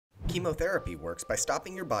Chemotherapy works by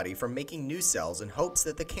stopping your body from making new cells in hopes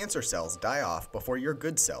that the cancer cells die off before your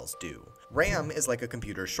good cells do. RAM is like a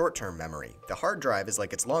computer's short-term memory. The hard drive is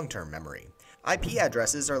like its long-term memory. IP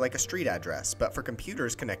addresses are like a street address, but for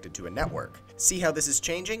computers connected to a network. See how this is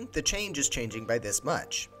changing? The change is changing by this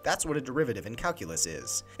much. That's what a derivative in calculus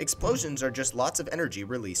is. Explosions are just lots of energy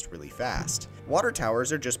released really fast. Water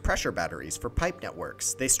towers are just pressure batteries for pipe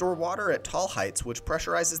networks. They store water at tall heights, which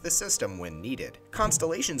pressurizes the system when needed.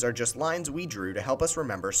 Constellations are just lines we drew to help us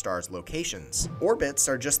remember stars' locations. Orbits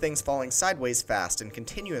are just things falling sideways fast and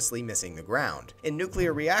continuously missing the ground. In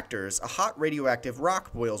nuclear reactors, a hot radioactive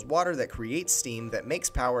rock boils water that creates steam that makes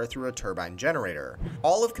power through a turbine generator.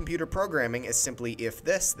 All of computer programming is simply if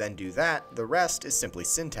this, then do that. The rest is simply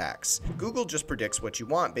syntax. Google just predicts what you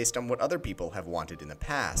want based on what other people have wanted in the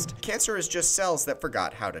past. Cancer is just cells that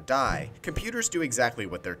forgot how to die. Computers do exactly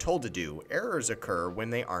what they're told to do. Errors occur when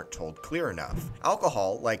they aren't told clear enough.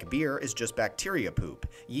 Alcohol, like beer, is just bacteria poop.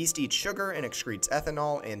 Yeast eats sugar and excretes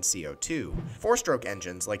ethanol and CO2. Four-stroke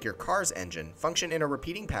engines, like your car's engine, function in a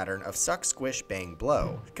repeating pattern of suck, squish, bang,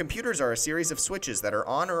 blow. Computers are a series of switches that are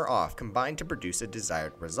on or off combined to produce a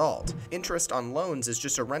desired result. Interest on loans is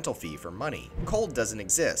just a rental fee for money. Cold doesn't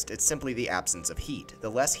exist, it's simply the absence of heat. The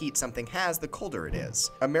less heat something has, the colder it is.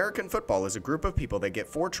 American football is a group of people that get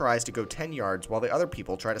 4 tries to go 10 yards while the other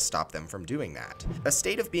people try to stop them from doing that. A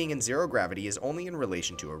state of being in zero gravity is only in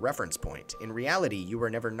relation to a reference point. In reality, you are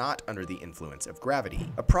never not under the influence of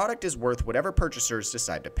gravity. A product is worth whatever purchasers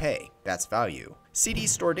decide to pay. That's value. CDs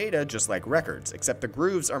store data just like records, except the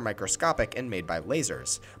grooves are microscopic and made by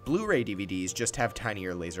lasers. Blu-ray DVDs just have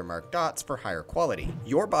tinier laser-marked dots for higher quality.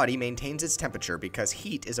 Your body maintains its temperature because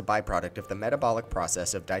heat is a byproduct of the metabolic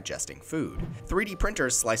process of digesting food. 3D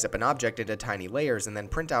printers slice up an object into tiny layers and then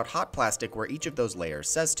print out hot plastic where each of those layers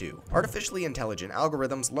says to. Artificially intelligent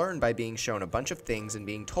algorithms learn by being shown a bunch of things and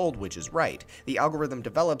being told which is right. The algorithm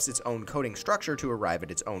develops its own coding structure to arrive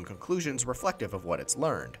at its own conclusions reflective of what it's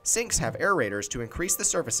learned. Sinks have aerators to increase the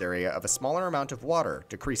surface area of a smaller amount of water,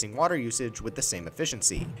 decreasing water usage with the same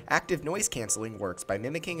efficiency. Active noise canceling works by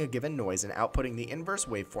mimicking a given noise and outputting the inverse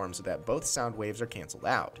waveform so that both sound waves are canceled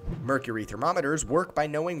out. Mercury thermometers work by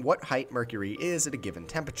knowing what height mercury is at a given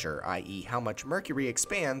temperature, i.e. how much mercury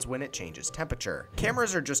expands when it changes temperature.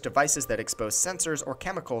 Cameras are just devices that expose sensors or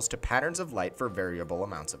chemicals to patterns of light for variable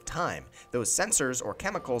amounts of time. Those sensors or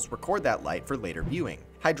chemicals record that light for later viewing.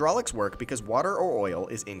 Hydraulics work because water or oil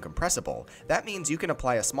is incompressible. That means you can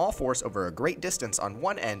apply a small force over a great distance on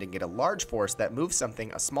one end and get a large force that moves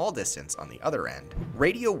something a small distance on the other end.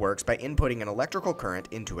 Radio works by inputting an electrical current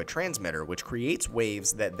into a transmitter, which creates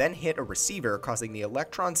waves that then hit a receiver, causing the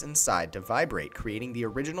electrons inside to vibrate, creating the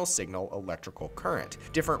original signal electrical current.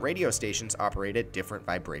 Different radio stations operate at different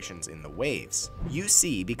vibrations in the waves. You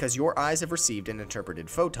see because your eyes have received and interpreted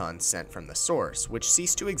photons sent from the source, which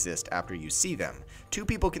cease to exist after you see them. Two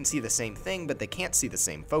people can see the same thing, but they can't see the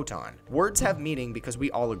same photon. Words have meaning because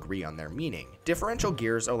we all agree on their meaning. Differential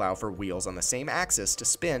gears allow for wheels on the same axis to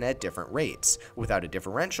spin at different rates. Without a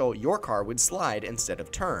differential, your car would slide instead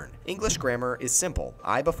of turn. English grammar is simple.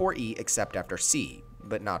 I before E except after C.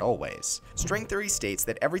 But not always. String theory states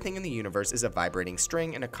that everything in the universe is a vibrating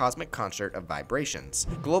string in a cosmic concert of vibrations.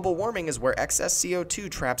 Global warming is where excess CO2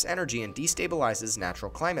 traps energy and destabilizes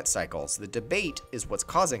natural climate cycles. The debate is what's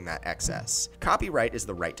causing that excess. Copyright is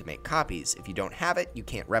the right to make copies. If you don't have it, you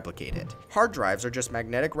can't replicate it. Hard drives are just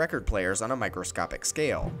magnetic record players on a microscopic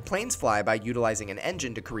scale. Planes fly by utilizing an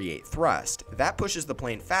engine to create thrust. That pushes the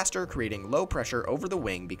plane faster, creating low pressure over the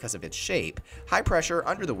wing because of its shape. High pressure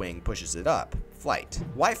under the wing pushes it up. Flight.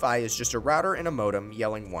 Wi-Fi is just a router and a modem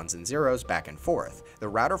yelling ones and zeros back and forth. The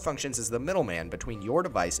router functions as the middleman between your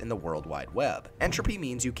device and the World Wide Web. Entropy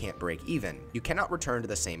means you can't break even. You cannot return to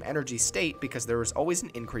the same energy state because there is always an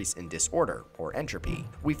increase in disorder, or entropy.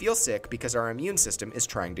 We feel sick because our immune system is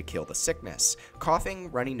trying to kill the sickness.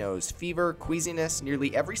 Coughing, runny nose, fever, queasiness,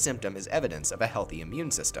 nearly every symptom is evidence of a healthy immune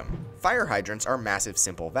system. Fire hydrants are massive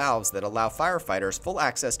simple valves that allow firefighters full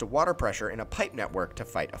access to water pressure in a pipe network to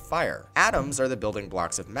fight a fire. Atoms are the building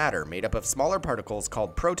blocks of matter made up of smaller particles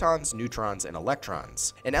called protons, neutrons, and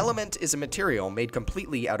electrons. An element is a material made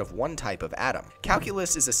completely out of one type of atom.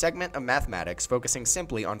 Calculus is a segment of mathematics focusing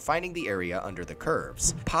simply on finding the area under the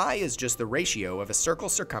curves. Pi is just the ratio of a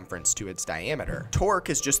circle's circumference to its diameter. Torque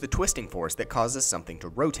is just the twisting force that causes something to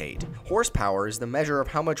rotate. Horsepower is the measure of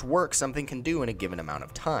how much work something can do in a given amount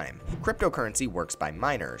of time. Cryptocurrency works by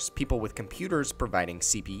miners, people with computers providing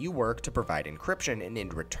CPU work to provide encryption, and in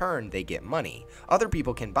return they get money. Other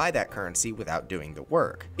people can buy that currency without doing the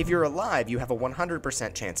work. If you're alive, you have a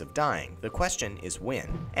 100% chance of dying. The question is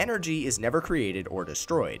when. Energy is never created or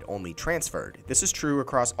destroyed, only transferred. This is true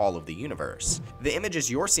across all of the universe. The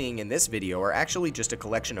images you're seeing in this video are actually just a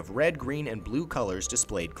collection of red, green, and blue colors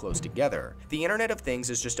displayed close together. The Internet of Things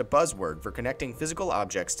is just a buzzword for connecting physical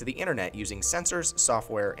objects to the internet using sensors,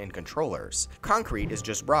 software, and controllers. Concrete is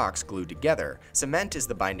just rocks glued together. Cement is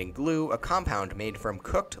the binding glue, a compound made from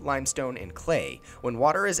cooked limestone and clay. When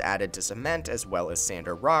water is added to cement as well as sand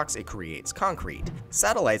or rocks, it creates concrete.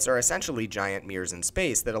 Satellites are essentially giant mirrors in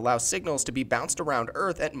space that allow signals to be bounced around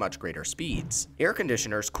Earth at much greater speeds. Air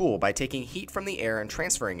conditioners cool by taking heat from the air and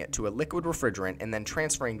transferring it to a liquid refrigerant and then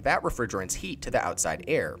transferring that refrigerant's heat to the outside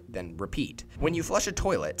air, then repeat. When you flush a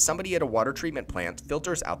toilet, somebody at a water treatment plant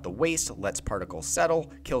filters out the waste, lets particles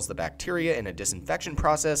settle, kills the bacteria in a disinfection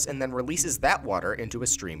process, and then releases that water into a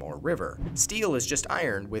stream or river. Steel is just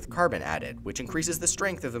iron with carbon added, which increases the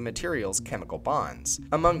strength of a material's chemical bonds.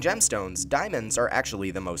 Among gemstones, diamonds are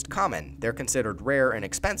actually the most common. They're considered rare and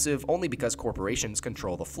expensive only because corporations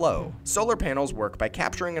control the flow. Solar panels work by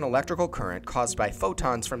capturing an electrical current caused by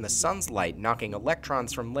photons from the sun's light knocking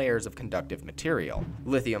electrons from layers of conductive material.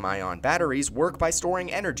 Lithium-ion batteries work by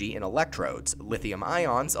storing energy in electrodes. Lithium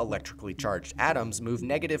ions, electrically charged atoms, move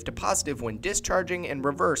negative to positive when discharging and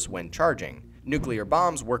reverse when charging. Nuclear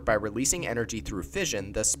bombs work by releasing energy through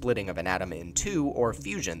fission, the splitting of an atom in two, or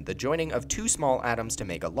fusion, the joining of two small atoms to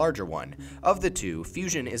make a larger one. Of the two,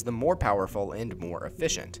 fusion is the more powerful and more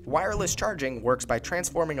efficient. Wireless charging works by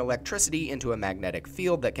transforming electricity into a magnetic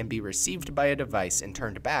field that can be received by a device and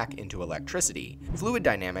turned back into electricity. Fluid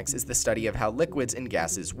dynamics is the study of how liquids and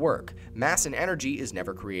gases work. Mass and energy is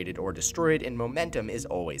never created or destroyed, and momentum is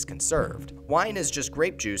always conserved. Wine is just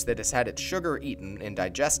grape juice that has had its sugar eaten and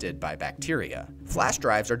digested by bacteria. Flash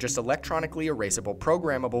drives are just electronically erasable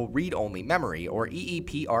programmable read-only memory, or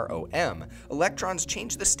EEPROM. Electrons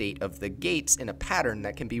change the state of the gates in a pattern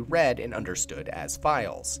that can be read and understood as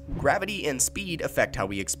files. Gravity and speed affect how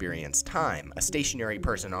we experience time. A stationary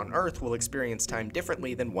person on Earth will experience time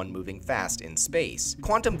differently than one moving fast in space.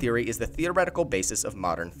 Quantum theory is the theoretical basis of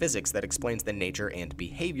modern physics that explains the nature and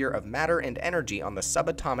behavior of matter and energy on the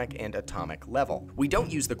subatomic and atomic level. We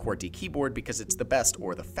don't use the QWERTY keyboard because it's the best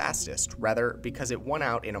or the fastest, rather because it won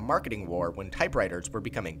out in a marketing war when typewriters were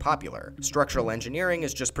becoming popular. Structural engineering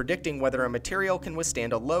is just predicting whether a material can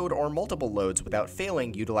withstand a load or multiple loads without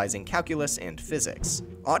failing, utilizing calculus and physics.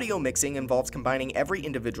 Audio mixing involves combining every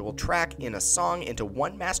individual track in a song into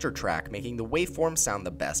one master track, making the waveform sound the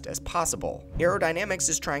best as possible. Aerodynamics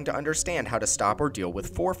is trying to understand how to stop or deal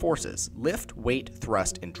with four forces: lift, weight,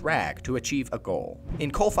 thrust, and drag to achieve a goal. In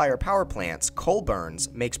coal-fired power plants, coal burns,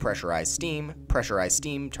 makes pressurized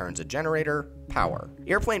steam turns a generator, power.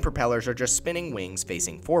 Airplane propellers are just spinning wings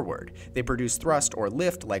facing forward. They produce thrust or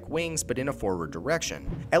lift like wings, but in a forward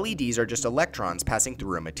direction. LEDs are just electrons passing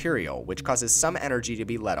through a material, which causes some energy to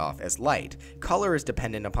be let off as light. Color is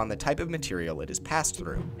dependent upon the type of material it is passed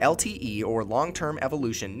through. LTE, or long-term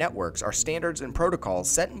evolution networks, are standards and protocols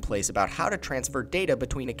set in place about how to transfer data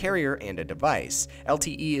between a carrier and a device.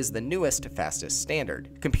 LTE is the newest, fastest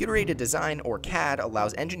standard. Computer-aided design, or CAD,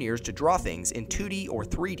 allows engineers to draw things in 2D or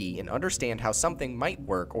 3D and understand how something might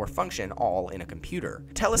work or function all in a computer.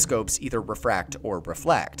 Telescopes either refract or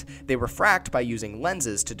reflect. They refract by using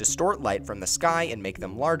lenses to distort light from the sky and make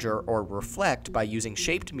them larger, or reflect by using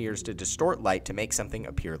shaped mirrors to distort light to make something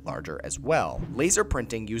appear larger as well. Laser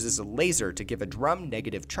printing uses a laser to give a drum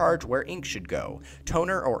negative charge where ink should go.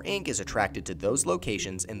 Toner or ink is attracted to those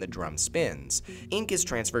locations and the drum spins. Ink is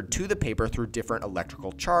transferred to the paper through different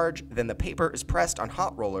electrical charge, then the paper is pressed on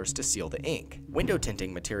hot rollers to seal the ink. Window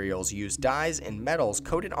tinting materials use dyes and metals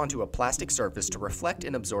coated onto a plastic surface to reflect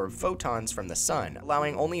and absorb photons from the sun,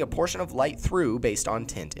 allowing only a portion of light through based on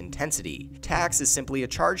tint intensity. Tax is simply a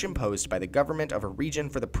charge imposed by the government of a region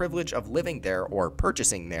for the privilege of living there or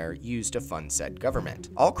purchasing there, used to fund said government.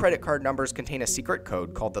 All credit card numbers contain a secret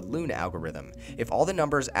code called the Loon algorithm. If all the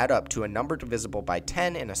numbers add up to a number divisible by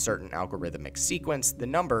 10 in a certain algorithmic sequence, the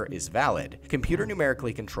number is valid. Computer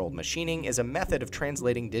numerically controlled machining is a method of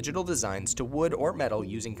translating digital designs to wood or metal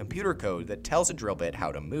using computer code that tells a drill bit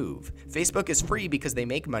how to move. Facebook is free because they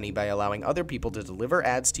make money by allowing other people to deliver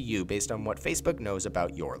ads to you based on what Facebook knows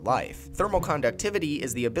about your life. Thermal conductivity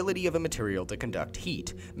is the ability of a material to conduct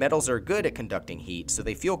heat. Metals are good at conducting heat, so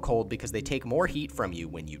they feel cold because they take more heat from you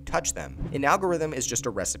when you touch them. An algorithm is just a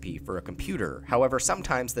recipe for a computer. However,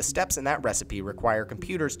 sometimes the steps in that recipe require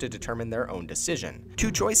computers to determine their own decision.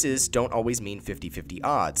 Two choices don't always mean 50-50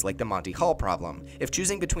 odds, like the Monty problem. If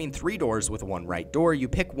choosing between 3 doors with one right door, you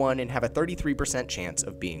pick one and have a 33% chance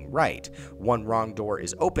of being right. One wrong door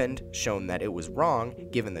is opened, shown that it was wrong.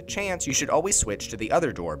 Given the chance, you should always switch to the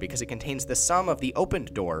other door because it contains the sum of the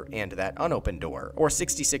opened door and that unopened door, or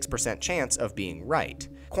 66% chance of being right.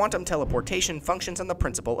 Quantum teleportation functions on the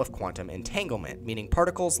principle of quantum entanglement, meaning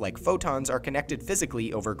particles like photons are connected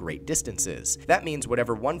physically over great distances. That means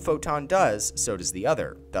whatever one photon does, so does the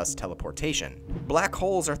other, thus teleportation. Black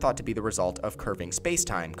holes are thought to be the result of curving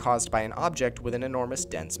spacetime caused by an object with an enormous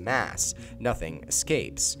dense mass. Nothing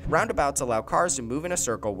escapes. Roundabouts allow cars to move in a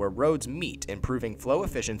circle where roads meet, improving flow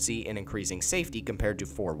efficiency and increasing safety compared to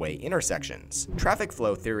four-way intersections. Traffic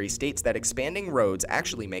flow theory states that expanding roads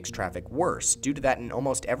actually makes traffic worse, due to that in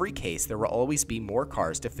almost every case there will always be more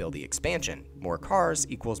cars to fill the expansion. More cars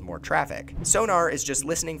equals more traffic. Sonar is just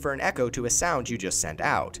listening for an echo to a sound you just sent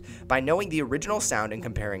out. By knowing the original sound and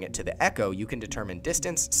comparing it to the echo, you can determine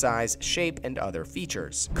distance, size, shape, and other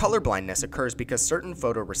features. Color blindness occurs because certain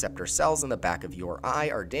photoreceptor cells in the back of your eye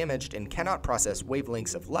are damaged and cannot process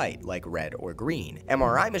wavelengths of light like red or green.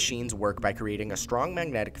 MRI machines work by creating a strong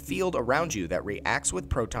magnetic field around you that reacts with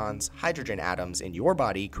protons, hydrogen atoms in your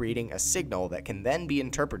body, creating a signal that can then be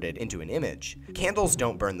interpreted into an image. Candles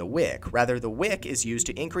don't burn the wick, rather the wick is used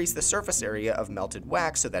to increase the surface area of melted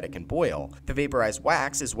wax so that it can boil. The vaporized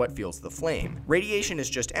wax is what fuels the flame. Radiation is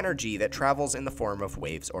just energy that travels in the form of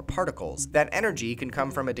waves or particles. That energy can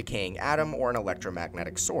come from a decaying atom or an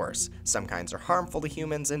electromagnetic source. Some kinds are harmful to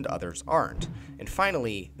humans and others aren't. And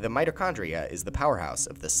finally, the mitochondria is the powerhouse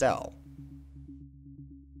of the cell.